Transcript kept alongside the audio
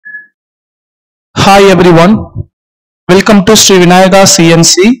Hi everyone, welcome to Sri Vinayaka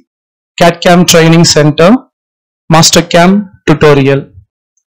CNC CAD/CAM Training Center Mastercam tutorial.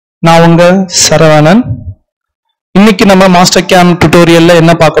 நான் உங்க சரவணன். இன்னைக்கு நம்ம Mastercam tutorialல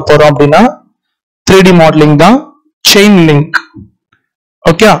என்ன பார்க்க போறோம் அப்படின்னா 3D modeling தான், chain link.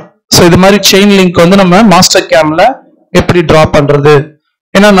 ஓகே, சோ இது மாதிரி chain link வந்து நம்ம Mastercamல எப்படி டிரா பண்றது?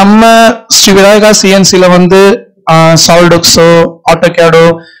 ஏன்னா நம்ம ஸ்ரீ விநாயகா CNCல வந்து சாலிட்வொர்க்ஸோ ஆட்டோகேடோ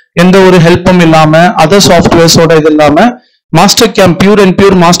எந்த ஒரு ஹெல்ப்பும் இல்லாம அதர் சாஃப்ட்வேர்ஸோட இது இல்லாம மாஸ்டர்கேம் பியூர் அண்ட்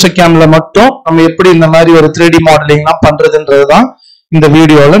பியூர் மாஸ்டர்கேம்ல மட்டும் நம்ம எப்படி இந்த மாதிரி ஒரு 3D மாடலிங்லாம் பண்றதுன்றதுதான் இந்த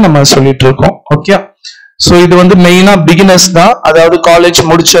வீடியோல நம்ம சொல்லிட்டு இருக்கோம். ஓகே, சோ இது வந்து மெயினா பிகினர்ஸ் தான், அதாவது காலேஜ்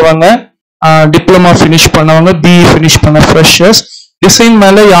முடிச்சவங்க, டிப்ளமா ஃபினிஷ் பண்ணவங்க, பிஇ ஃபினிஷ் பண்ண ஃப்ரெஷர்ஸ், டிசைன்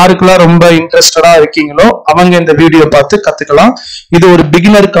மேல யாருக்கெல்லாம் ரொம்ப இன்ட்ரெஸ்டடா இருக்கீங்களோ அவங்க இந்த வீடியோ பார்த்து கத்துக்கலாம். இது ஒரு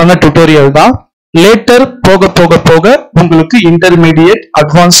பிகினருக்கான டுட்டோரியல் தான். லேட்டர் போக போக போக உங்களுக்கு இன்டர்மீடியேட்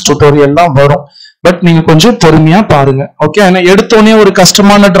அட்வான்ஸ் டுட்டோரியல் தான் வரும். பட் நீங்க கொஞ்சம் பொறுமையா பாருங்க. ஓகே, ஏன்னா எடுத்தோடனே ஒரு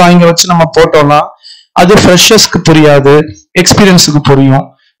கஷ்டமான டிராயிங்கை வச்சு நம்ம போட்டோம்னா அது ஃப்ரெஷர்ஸ்க்கு புரியாது, எக்ஸ்பீரியன்ஸுக்கு புரியும்.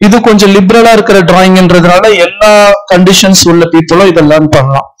 இது கொஞ்சம் லிபரலா இருக்கிற டிராயிங்ன்றதுனால எல்லா கண்டிஷன்ஸ் உள்ள பீப்புளும் இதை லேர்ன்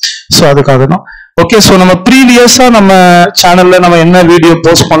பண்ணலாம். ஸோ அதுக்காக தான். ஓகே, ஸோ நம்ம ப்ரீவியஸா நம்ம சேனல்ல நம்ம என்ன வீடியோ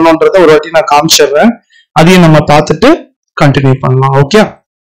போஸ்ட் பண்ணோன்றத ஒரு வாட்டி நான் காமிச்சிடுறேன். அதையும் நம்ம பார்த்துட்டு கண்டினியூ பண்ணலாம். ஓகே,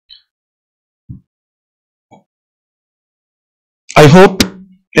 ஐ ஹோப்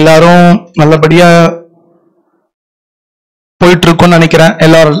எல்லாரும் நல்லபடியா போயிட்டு இருக்கும்னு நினைக்கிறேன்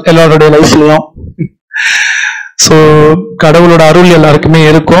எல்லாருடைய லைஃப்லயும். சோ கடவுளோட அருள் எல்லாருக்குமே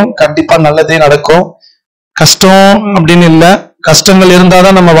இருக்கும், கண்டிப்பா நல்லதே நடக்கும். கஷ்டம் அப்படின்னு இல்ல, கஷ்டங்கள்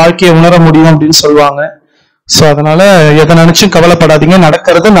இருந்தாதான் நம்ம வாழ்க்கையை உணர முடியும் அப்படின்னு சொல்லுவாங்க. சோ அதனால எதை நினைச்சும் கவலைப்படாதீங்க,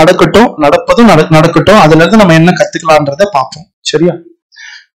 நடக்கிறது நடக்கட்டும், நடப்பதும் நடக்கட்டும். அதுல இருந்து நம்ம என்ன கத்துக்கலான்றத பார்ப்போம். சரியா?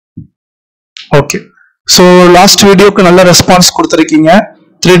 ஓகே, ஸோ லாஸ்ட் வீடியோக்கு நல்ல ரெஸ்பான்ஸ் கொடுத்துருக்கீங்க.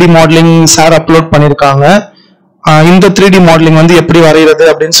 3D மாடலிங் சார் அப்லோட் பண்ணியிருக்காங்க. இந்த 3D மாடலிங் வந்து எப்படி வரைகிறது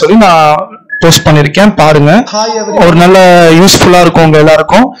அப்படின்னு சொல்லி நான் போஸ்ட் பண்ணியிருக்கேன், பாருங்க. ஒரு நல்ல யூஸ்ஃபுல்லா இருக்கும் உங்க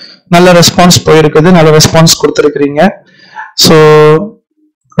எல்லாருக்கும். நல்ல ரெஸ்பான்ஸ் போயிருக்குது, நல்ல ரெஸ்பான்ஸ் கொடுத்துருக்கிறீங்க. ஸோ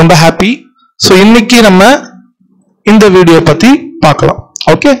ரொம்ப ஹாப்பி. ஸோ இன்னைக்கு நம்ம இந்த வீடியோ பத்தி பார்க்கலாம்.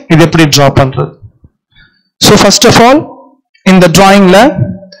 ஓகே, இது எப்படி டிரா பண்றது. ஸோ ஃபர்ஸ்ட் ஆஃப் ஆல் இந்த டிராயிங்ல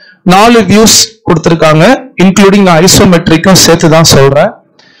 4 வியூஸ் கொடுத்திருக்காங்க, இன்க்ளூடிங் ஐசோமெட்ரிக்கும் சேர்த்து தான் சொல்றேன்.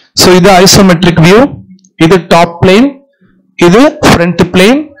 சோ இது ஐசோமெட்ரிக் வியூ, இது டாப் பிளேன், இது ஃப்ரண்ட்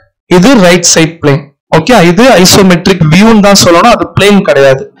பிளேன், இது ரைட் சைட் பிளேன். ஓகே, இது ஐசோமெட்ரிக் வியூன்னு தான் சொல்லணும், அது பிளேன்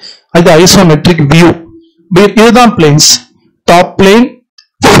கிடையாது, இது ஐசோமெட்ரிக் வியூ. இதுதான் planes, top plane,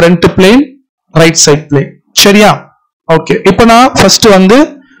 front plane, right side plane. சரியா? ஓகே, இப்போ நான் ஃபர்ஸ்ட் வந்து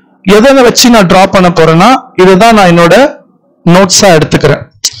எதை வச்சு நான் டிரா பண்ண போறேன்னா இதுதான் நான் என்னோட நோட்ஸா எடுத்துக்கிறேன்.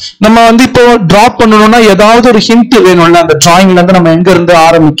 நம்ம வந்து இப்போ டிரா பண்ணணும்னா ஏதாவது ஒரு ஹிண்ட் வேணும்ல, அந்த டிராயிங்ல இருந்து நம்ம எங்க இருந்து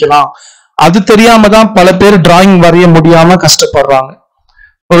ஆரம்பிக்கலாம். அது தெரியாம தான் பல பேர் டிராயிங் வரைய முடியாம கஷ்டப்படுறாங்க.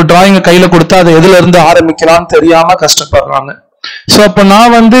 ஒரு டிராயிங்கை கையில கொடுத்தா அதை எதுல இருந்து ஆரம்பிக்கலாம்னு தெரியாம கஷ்டப்படுறாங்க. சோ அப்ப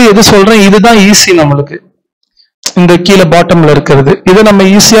நான் வந்து எது சொல்றேன், இதுதான் ஈஸி நம்மளுக்கு. இந்த கீழே பாட்டம்ல இருக்கிறது இதை நம்ம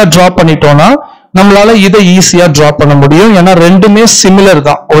ஈஸியா டிரா பண்ணிட்டோம்னா நம்மளால இதை ஈஸியா டிரா பண்ண முடியும். ஏன்னா ரெண்டுமே சிமிலர்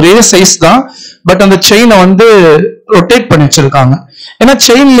தான், ஒரே சைஸ் தான். பட் அந்த செயினை வந்து ரொட்டேட் பண்ணி வச்சிருக்காங்க. ஏன்னா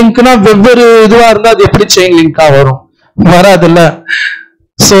செயின் லிங்க்னா வெவ்வேறு இதுவா இருந்தா அது எப்படி செயின் லிங்கா வரும்? வராதுல்ல.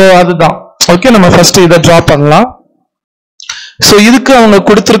 சோ அதுதான். ஓகே, நம்ம ஃபர்ஸ்ட் இதை டிரா பண்ணலாம். சோ இதுக்கு அவங்க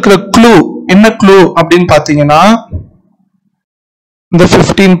கொடுத்திருக்கிற க்ளூ என்ன க்ளூ அப்படின்னு பாத்தீங்கன்னா இந்த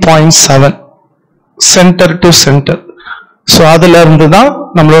 15.7 சென்டர் டு சென்டர். சோ அதுல இருந்து தான்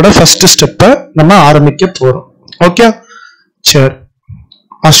நம்மளோட ஃபர்ஸ்ட் ஸ்டெப்பை நம்ம ஆரம்பிக்க போறோம். ஓகே, சரி,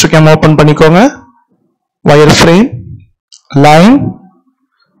 மாஸ்டர்கேம் ஓபன் பண்ணிக்கோங்க. Wire frame, line,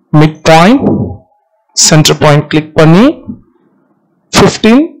 mid point, centre point click பண்ணி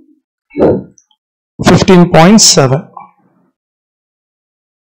 15.7.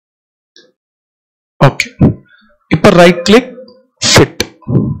 ஓகே, இப்ப ரைட் கிளிக், ஃபிட்.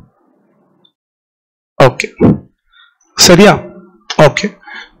 ஓகே, சரியா? ஓகே,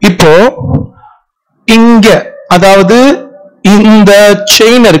 இப்போ இங்க அதாவது இந்த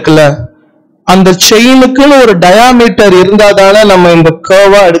செயின் இருக்குல்ல, அந்த செயினுக்குன்னு ஒரு டயாமீட்டர் இருந்தாதானே நம்ம இந்த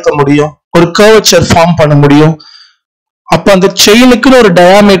கர்வா எடுக்க முடியும், ஒரு கர்வச்சர் ஃபார்ம் பண்ண முடியும். அப்ப அந்த செயினுக்குன்னு ஒரு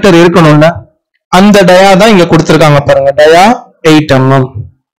டயாமீட்டர் இருக்கணும்ல, அந்த டயா தான் இங்க கொடுத்திருக்காங்க பாருங்க, டயா 8 mm.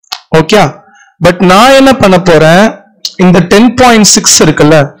 ஓகே, பட் நான் என்ன பண்ண போறேன், இந்த 10.6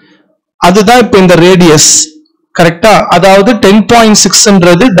 இருக்குல்ல, அதுதான் இப்ப இந்த ரேடியஸ். கரெக்டா? அதாவது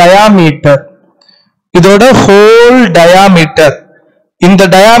 10.6ன்றது டயாமீட்டர், இதோட ஹோல் டயாமீட்டர். இந்த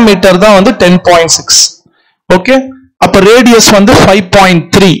டயாமீட்டர் தான் வந்து 10.6. ஓகே, அப்ப ரேடியஸ் வந்து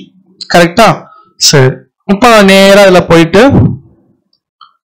 5.3. கரெக்டா? சரி, இப்ப நேரா இதுல போயிட்டு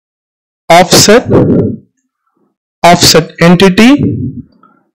offset, offset entity,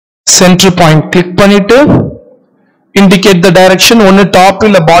 center point click பண்ணிட்டு indicate the direction, ஒன்னு top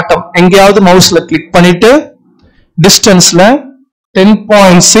இல்ல bottom எங்கயாவது மவுஸ்ல click பண்ணிட்டு distanceல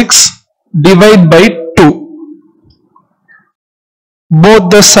 10.6 divide by 2, both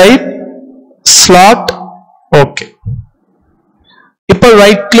the side slot, okay. இப்போ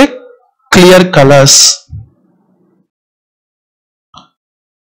right click, clear colors.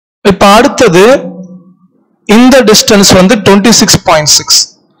 இப்போ அடுத்தது இந்த distance வந்து 26.6.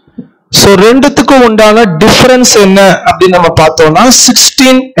 so ரெண்டுத்துக்கும் உண்டான டிஃபரன்ஸ் என்ன அப்படி நம்ம பார்த்தோம்னா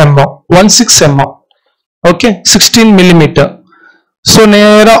 16 mm, 16 mm, okay, 16 millimeter. so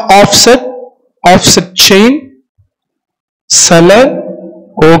நேரா offset, offset chain, select,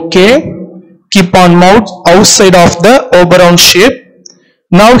 okay, keep on mouse outside of the overround shape.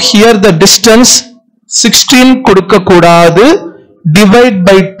 now here the distance 16 கொடுக்க கூடாது, divide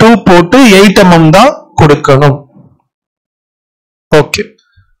by 2 போட்டு 8 mm தான் கொடுக்கணும். okay,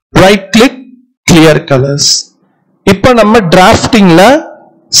 right click, clear colors. இப்போ நம்ம draftingல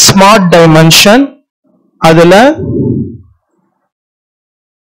smart dimension அதுல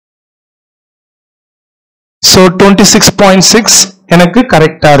so 26.6 எனக்கு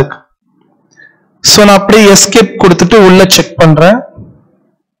கரெக்டா இருக்கு. so நான் அப்படியே escape கொடுத்துட்டு உள்ள செக் பண்றேன்.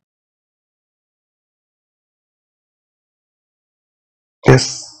 yes,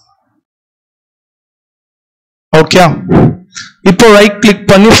 okay. இப்போ right click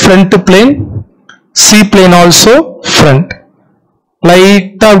பண்ணி front plane, C plane also front,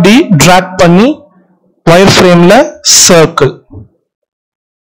 light அப்படி drag பண்ணி wireframeல circle,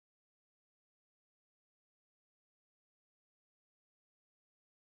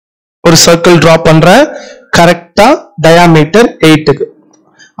 ஒரு circle draw பண்றேன் கரெக்டா diameter 8க்கு.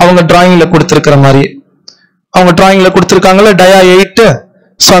 அவங்க drawingல கொடுத்திருக்கிற மாதிரி, அவங்க drawingல கொடுத்திருக்காங்கல dia 8,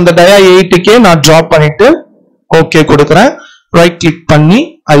 so அந்த dia 8க்கே நான் draw பண்ணிட்டு okay கொடுக்கிறேன். right click பண்ணி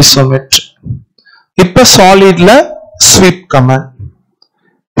isometric. இப்ப solidல sweep command,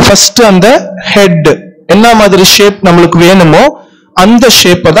 first அந்த head என்ன மாதிரி shape நம்மளுக்கு வேணுமோ அந்த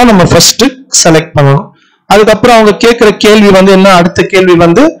shape தான் நம்ம first select பண்ணணும். அதுக்கப்புறம் அவங்க கேக்குற கேள்வி வந்து என்ன, அடுத்த கேள்வி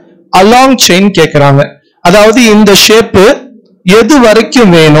வந்து along chain கேக்குறாங்க. அதாவது இந்த shape எது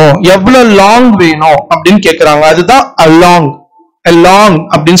வரைக்கும் வேணும், எவ்வளவு long வேணும் அப்படின்னு கேக்குறாங்க. அதுதான் along, along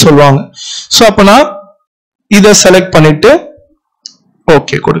அப்படின்னு சொல்லுவாங்க. சோ அப்ப நான் இத செலக்ட் பண்ணிட்டு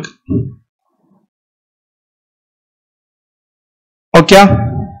ஓகே கொடுங்க. ஓகே,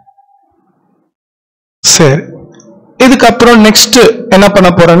 சரி. இதுக்கப்புறம் நெக்ஸ்ட் என்ன பண்ண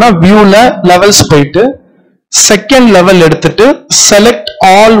போறேன்னா வியூல லெவல்ஸ் போயிட்டு செகண்ட் லெவல் எடுத்துட்டு select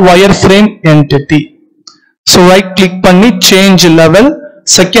all wire frame entity. So right click பண்ணி சேஞ்ச் லெவல்,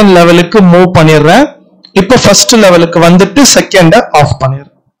 செகண்ட் லெவலுக்கு மூவ் பண்ணிடுறேன். இப்போ ஃபர்ஸ்ட் லெவலுக்கு வந்துட்டு செகண்ட ஆஃப் பண்ணிடுறேன்.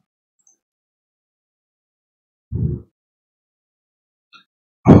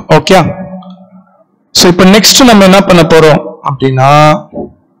 ஓகே, சோ இப்போ நெக்ஸ்ட் நம்ம என்ன பண்ண போறோம் அப்படின்னா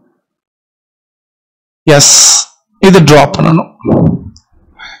எஸ் இது டிரா பண்ணணும்.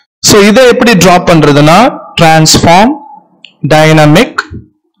 சோ இதை எப்படி டிரா பண்றதுன்னா transform, dynamic,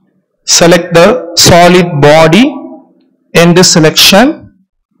 select the solid body, end selection,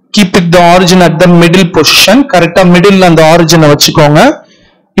 keep it the origin at the middle position. கரெக்டா மிடில் அந்த ஆரிஜினை வச்சுக்கோங்க.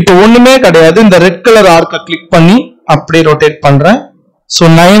 இப்போ ஒண்ணுமே கிடையாது, இந்த ரெட் கலர் ஆர்க்க கிளிக் பண்ணி அப்படியே ரொட்டேட் பண்றேன். so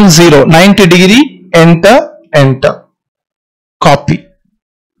 90 degree, enter, enter, copy,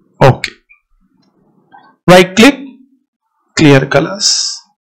 okay, right click, clear colors.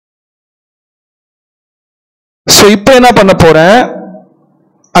 so இப்போ என்ன பண்ண போறேன்,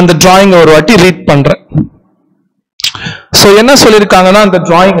 அந்த டிராயிங் ஒரு வாட்டி ரீட் பண்றேன். so என்ன சொல்லிருக்காங்கன்னா அந்த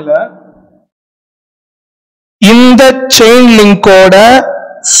டிராயிங்ல இந்த செயின் லிங்கோட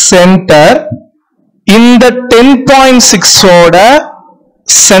சென்டர் இந்த 10.6 ஓட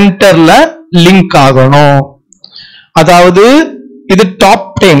சென்டர்ல லிங்க் ஆகணும். அதாவது இது டாப்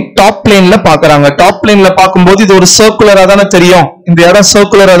பிளேன்ல பாக்குறாங்க. டாப் பிளேன்ல பார்க்கும்போது இது ஒரு சர்க்குலரா தானே தெரியும், இந்த இடம்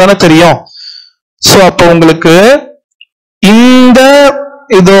சர்க்குலரா தானே தெரியும். சோ அப்போ உங்களுக்கு இந்த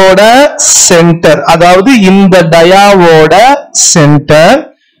இதோட சென்டர், அதாவது இந்த டயாவோட சென்டர்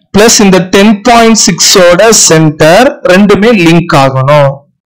பிளஸ் இந்த 10.6 ஓட சென்டர் ரெண்டுமே லிங்க் ஆகணும்.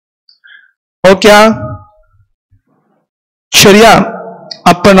 ஓகே, சரியா?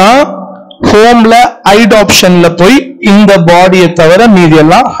 அப்ப நான் ஹோம்ல ஹைட் ஆப்ஷன்ல போய் இந்த பாடியை தவிர மீதி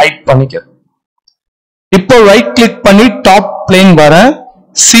எல்லாம் ஹைட் பண்ணிக்கிறேன். இப்போ ரைட் கிளிக் பண்ணி டாப் பிளேன் வரேன்.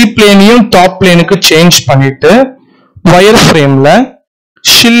 சி பிளேனையும் டாப் பிளேனுக்கு சேஞ்ச் பண்ணிட்டு வயர் ஃப்ரேம்ல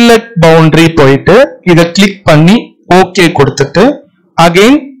ஷில்லட் பவுண்டரி போயிட்டு இதை கிளிக் பண்ணி ஓகே கொடுத்துட்டு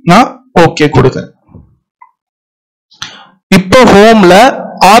அகைன் நான் ஓகே கொடுக்கிறேன். இப்போ ஹோம்ல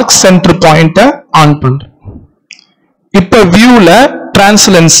ஆர்க் சென்டர் பாயிண்ட ஆன் பண்றேன். இப்ப வியூல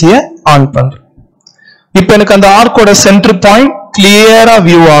டிரான்ஸ்லன்சிய ஆன் பண்றேன். இப்ப எனக்கு அந்த ஆர்க்கோட சென்டர் பாயிண்ட் கிளியரா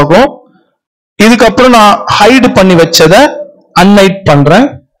வியூ ஆகும். இதுக்கப்புறம் நான் ஹைட் பண்ணி வச்சத அன்ஹைட் பண்றேன்.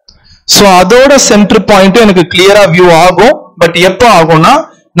 சோ அதோட சென்டர் பாயிண்ட் எனக்கு கிளியரா வியூ ஆகும். பட் எப்போ ஆகும்னா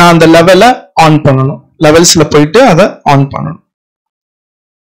நான் அந்த லெவலை ஆன் பண்ணணும். லெவல்ஸ்ல போயிட்டு அதை ஆன் பண்ணணும்.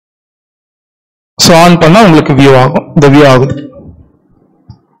 சோ ஆன் பண்ணா உங்களுக்கு வியூ ஆகும். இந்த வியூ ஆகுது.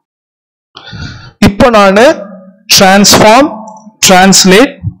 இப்போ நான் டிரான்ஸ்ஃபார்ம்,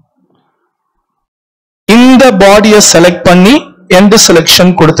 டிரான்ஸ்லேட், இந்த பாடியை செலக்ட் பண்ணி எண்ட்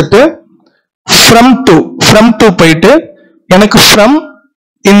செலக்ஷன் கொடுத்துட்டு ஃப்ரம் டு போயிட்டு எனக்கு ஃப்ரம்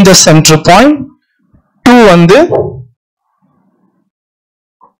இந்த சென்டர் பாயிண்ட் டு வந்து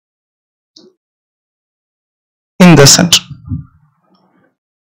இந்த சென்டர்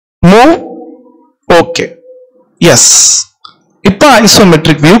மூவ். Okay, S. இப்ப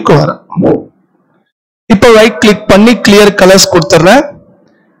ஐசோமெட்ரிக் வியூக்கு வர. இப்ப ரைட் கிளிக் பண்ணி கிளியர் கலர்ஸ் கொடுத்துறேன்.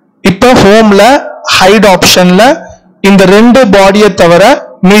 இப்ப ஹோம்ல ஹைட் ஆப்ஷன்ல இந்த ரெண்டு பாடியை தவிர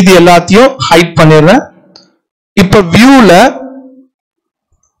மீதி எல்லாத்தையும் ஹைட் பண்ணிடுறேன். இப்ப வியூல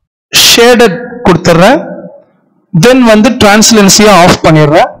ஷேடட் கொடுத்துறேன். தென் வந்து டிரான்ஸ்லன்சியா ஆஃப்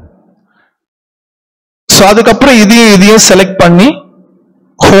பண்ணிடுறேன். சோ அதுக்கப்புறம் இதையும் செலக்ட் பண்ணி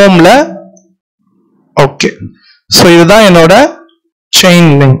ஹோம்ல ஓகே. சோ இதுதான் என்னோட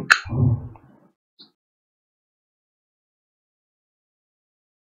செயின் லிங்க்.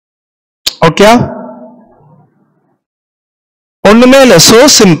 ஓகே, ஒண்ணுமே இல்ல. சோ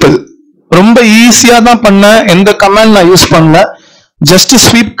சிம்பிள், ரொம்ப ஈஸியா தான் பண்ண. எந்த கமாண்ட் நான் யூஸ் பண்ணல, ஜஸ்ட்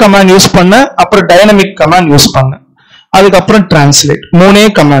ஸ்வீப் கமாண்ட் யூஸ் பண்ண, அப்புறம் டைனமிக் கமாண்ட் யூஸ் பண்ண, அதுக்கப்புறம் டிரான்ஸ்லேட். மூணே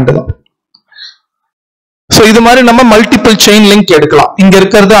கமாண்ட் தான். சோ இது மாதிரி நம்ம மல்டிபிள் செயின் லிங்க் எடுக்கலாம். இங்க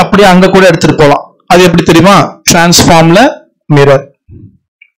இருக்கிறது அப்படியே அங்க கூட எடுத்துட்டு போலாம். அது எப்படி தெரியுமா? டிரான்ஸ்ஃபார்ம்ல mirror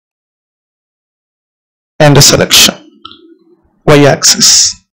and selection, y axis,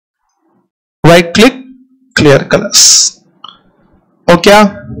 right click, clear colors. Okay,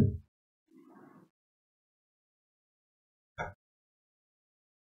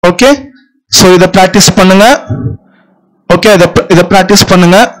 okay. So இத பிராக்டிஸ் பண்ணுங்க. ஓகே, இத பிராக்டிஸ்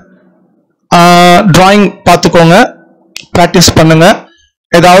பண்ணுங்க. டிராயிங் பார்த்துக்கோங்க, பிராக்டிஸ் பண்ணுங்க.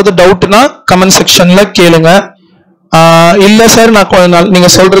 ஏதாவது டவுட்னா கமெண்ட் செக்ஷன்ல கேளுங்க. இல்ல சார், நான் நீங்க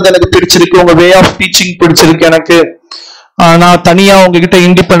சொல்றது எனக்கு பிடிச்சிருக்கு, உங்க வே ஆஃப் டீச்சிங் பிடிச்சிருக்கு எனக்கு, நான் தனியா உங்ககிட்ட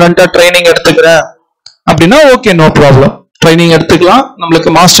இண்டிபெண்டா ட்ரைனிங் எடுத்துக்கிறேன் அப்படின்னா ஓகே, நோ ப்ராப்ளம், ட்ரைனிங் எடுத்துக்கலாம்.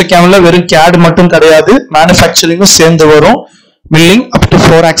 நம்மளுக்கு மாஸ்டர் கேம்ல வெறும் கேட் மட்டும் கிடையாது, மேனுஃபேக்சரிங்கும் சேர்ந்து வரும். மில்லிங் அப் டு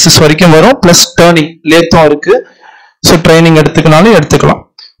 4 axis வரைக்கும் வரும், பிளஸ் டர்னிங் லேத்தும் இருக்கு. ஸோ ட்ரைனிங் எடுத்துக்கனாலும் எடுத்துக்கலாம்.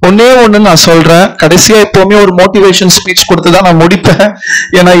 ஒன்னே ஒண்ணு நான் சொல்றேன், கடைசியா எப்பவுமே ஒரு மோட்டிவேஷன் ஸ்பீச் கொடுத்துதான் நான் முடிப்பேன்.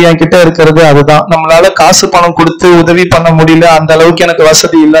 ஏன்னா என் கிட்ட இருக்கிறது அதுதான். நம்மளால காசு பணம் கொடுத்து உதவி பண்ண முடியல, அந்த அளவுக்கு எனக்கு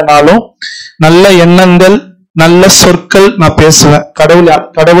வசதி இல்லைனாலும் நல்ல எண்ணங்கள், நல்ல சொற்கள் நான் பேசுவேன்.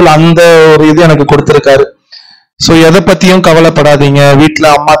 கடவுள் அந்த ஒரு இது எனக்கு கொடுத்திருக்காரு. சோ எதை பத்தியும் கவலைப்படாதீங்க. வீட்டுல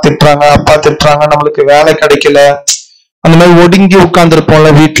அம்மா திட்டுறாங்க, அப்பா திட்டுறாங்க, நம்மளுக்கு வேலை கிடைக்கல, அந்த மாதிரி ஒடுங்கி உட்கார்ந்து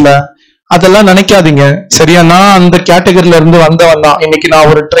இருப்போம்ல வீட்டுல, அதெல்லாம் நினைக்காதீங்க. சரியா? நான் அந்த கேட்டகரியில இருந்து வந்தவன் தான். இன்னைக்கு நான்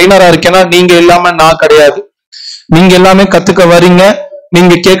ஒரு ட்ரெயினரா இருக்கேன்னா நீங்க இல்லாம நான் கிடையாது. நீங்க எல்லாமே கத்துக்க வரீங்க.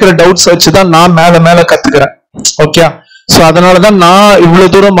 நீங்க கேட்கிற டவுட்ஸ் வச்சுதான் நான் மேல கத்துக்கிறேன். ஓகே, சோ அதனாலதான் நான்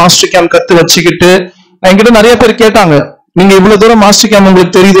இவ்வளவு தூரம் மாஸ்டர் கேம் கத்து வச்சுக்கிட்டு, என்கிட்ட நிறைய பேர் கேட்டாங்க, நீங்க இவ்வளவு தூரம் மாஸ்டர் கேம்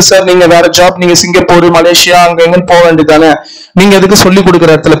உங்களுக்கு தெரியுது சார், நீங்க வேற ஜாப், நீங்க சிங்கப்பூர், மலேசியா அங்க எங்கன்னு போக வேண்டியதானே, நீங்க எதுக்கு சொல்லி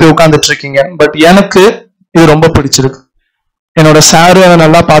கொடுக்குற இடத்துல போய் உட்கார்ந்துட்டு இருக்கீங்க? பட் எனக்கு இது ரொம்ப பிடிச்சிருக்கு. என்னோட சாரும் அதை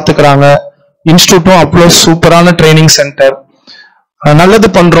நல்லா பாத்துக்கிறாங்க. இன்ஸ்டிடியூட்டும் அவ்வளோ சூப்பரான ட்ரைனிங் சென்டர். நல்லது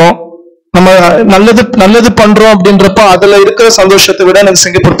பண்றோம், நம்ம நல்லது பண்றோம் அப்படின்றப்ப அதுல இருக்கிற சந்தோஷத்தை விட எனக்கு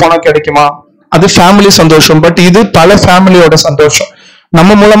சிங்கப்பூர் போனா கிடைக்குமா? அது ஃபேமிலி சந்தோஷம். பட் இது பல ஃபேமிலியோட சந்தோஷம்.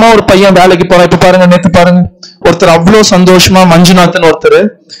 நம்ம மூலமா ஒரு பையன் வேலைக்கு போறான். இப்ப பாருங்க, நேத்து பாருங்க, ஒருத்தர் அவ்வளோ சந்தோஷமா, மஞ்சுநாதன் ஒருத்தர்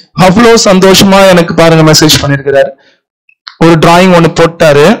அவ்வளோ சந்தோஷமா எனக்கு பாருங்க மெசேஜ் பண்ணிருக்கிறாரு. ஒரு டிராயிங் ஒண்ணு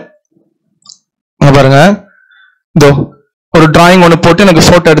போட்டாரு பாருங்க, இதோ ஒரு டிராயிங் ஒண்ணு போட்டு எனக்கு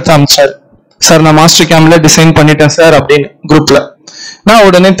போட்டோ எடுத்து அனுப்பிச்சாரு. சார், நான் மாஸ்டர் கேம்ல டிசைன் பண்ணிட்டேன் சார் அப்படின்னு குரூப்ல. நான்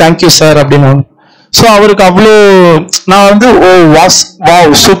உடனே தேங்க்யூ சார் அப்படின்னு. சோ அவருக்கு அவ்வளோ நான் வந்து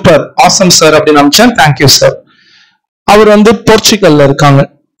வாவ் சூப்பர் ஆசம் சார் அப்படின்னு அனுப்பிச்சேன். Thank you sir. அவர் வந்து போர்ச்சுகல்ல இருக்காங்க,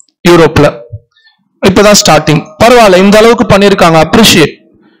 யூரோப்ல. இப்பதான் ஸ்டார்டிங். பரவாயில்ல, இந்த அளவுக்கு பண்ணிருக்காங்க. அப்ரிஷியேட்.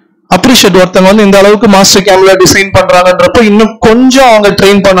 ஒருத்தவங்க வந்து இந்த அளவுக்கு மாஸ்டர் கேம்ல டிசைன் பண்றாங்கன்றப்போ இன்னும் கொஞ்சம் அவங்க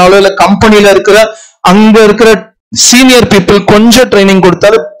ட்ரெயின் பண்ணாலும், இல்ல கம்பெனில இருக்கிற அங்க இருக்கிற சீனியர் பீப்புள் கொஞ்சம் ட்ரைனிங்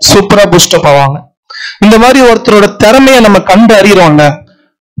கொடுத்தாலும் சூப்பரா பூஸ்டப் ஆவாங்க. இந்த மாதிரி ஒருத்தரோட திறமையை நம்ம கண்டு அறிகிறோம்ல,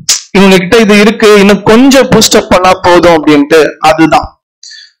 இவங்க கிட்ட இது இருக்கு, இன்னும் கொஞ்சம் பூஸ்டப் பண்ணா போதும் அப்படின்ட்டு. அதுதான்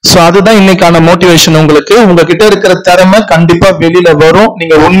சோ அதுதான் இன்னைக்கான மோட்டிவேஷன். உங்களுக்கு உங்ககிட்ட இருக்கிற திறமை கண்டிப்பா வெளியில வரும்.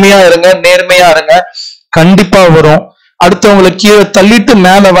 நீங்க உண்மையா இருங்க, நேர்மையா இருங்க, கண்டிப்பா வரும். அடுத்தவங்களை கீழே தள்ளிட்டு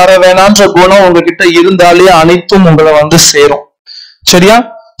மேல வர வேணான்ற குணம் உங்ககிட்ட இருந்தாலே அனைத்தும் உங்களை வந்து சேரும். சரியா?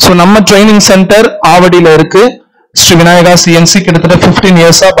 சோ நம்ம ட்ரைனிங் சென்டர் ஆவடியில இருக்கு. ஸ்ரீ விநாயகா சிஎன்சி கிட்டத்தட்ட 15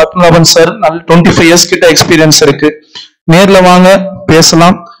 இயர்ஸா, பத்மநாபன் சார் 25 இயர்ஸ் கிட்ட எக்ஸ்பீரியன்ஸ் இருக்கு. நேர்ல வாங்க,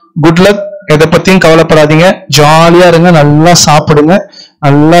 பேசலாம். Good luck. எதை பத்தியும் கவலைப்படாதீங்க. ஜாலியா இருங்க, நல்லா சாப்பிடுங்க,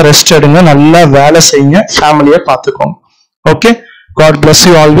 நல்லா ரெஸ்ட் எடுங்க, நல்லா வேலை செய்யுங்க, ஃபேமிலியை பார்த்துக்கோங்க. Okay, God bless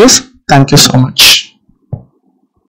you always. Thank you so much.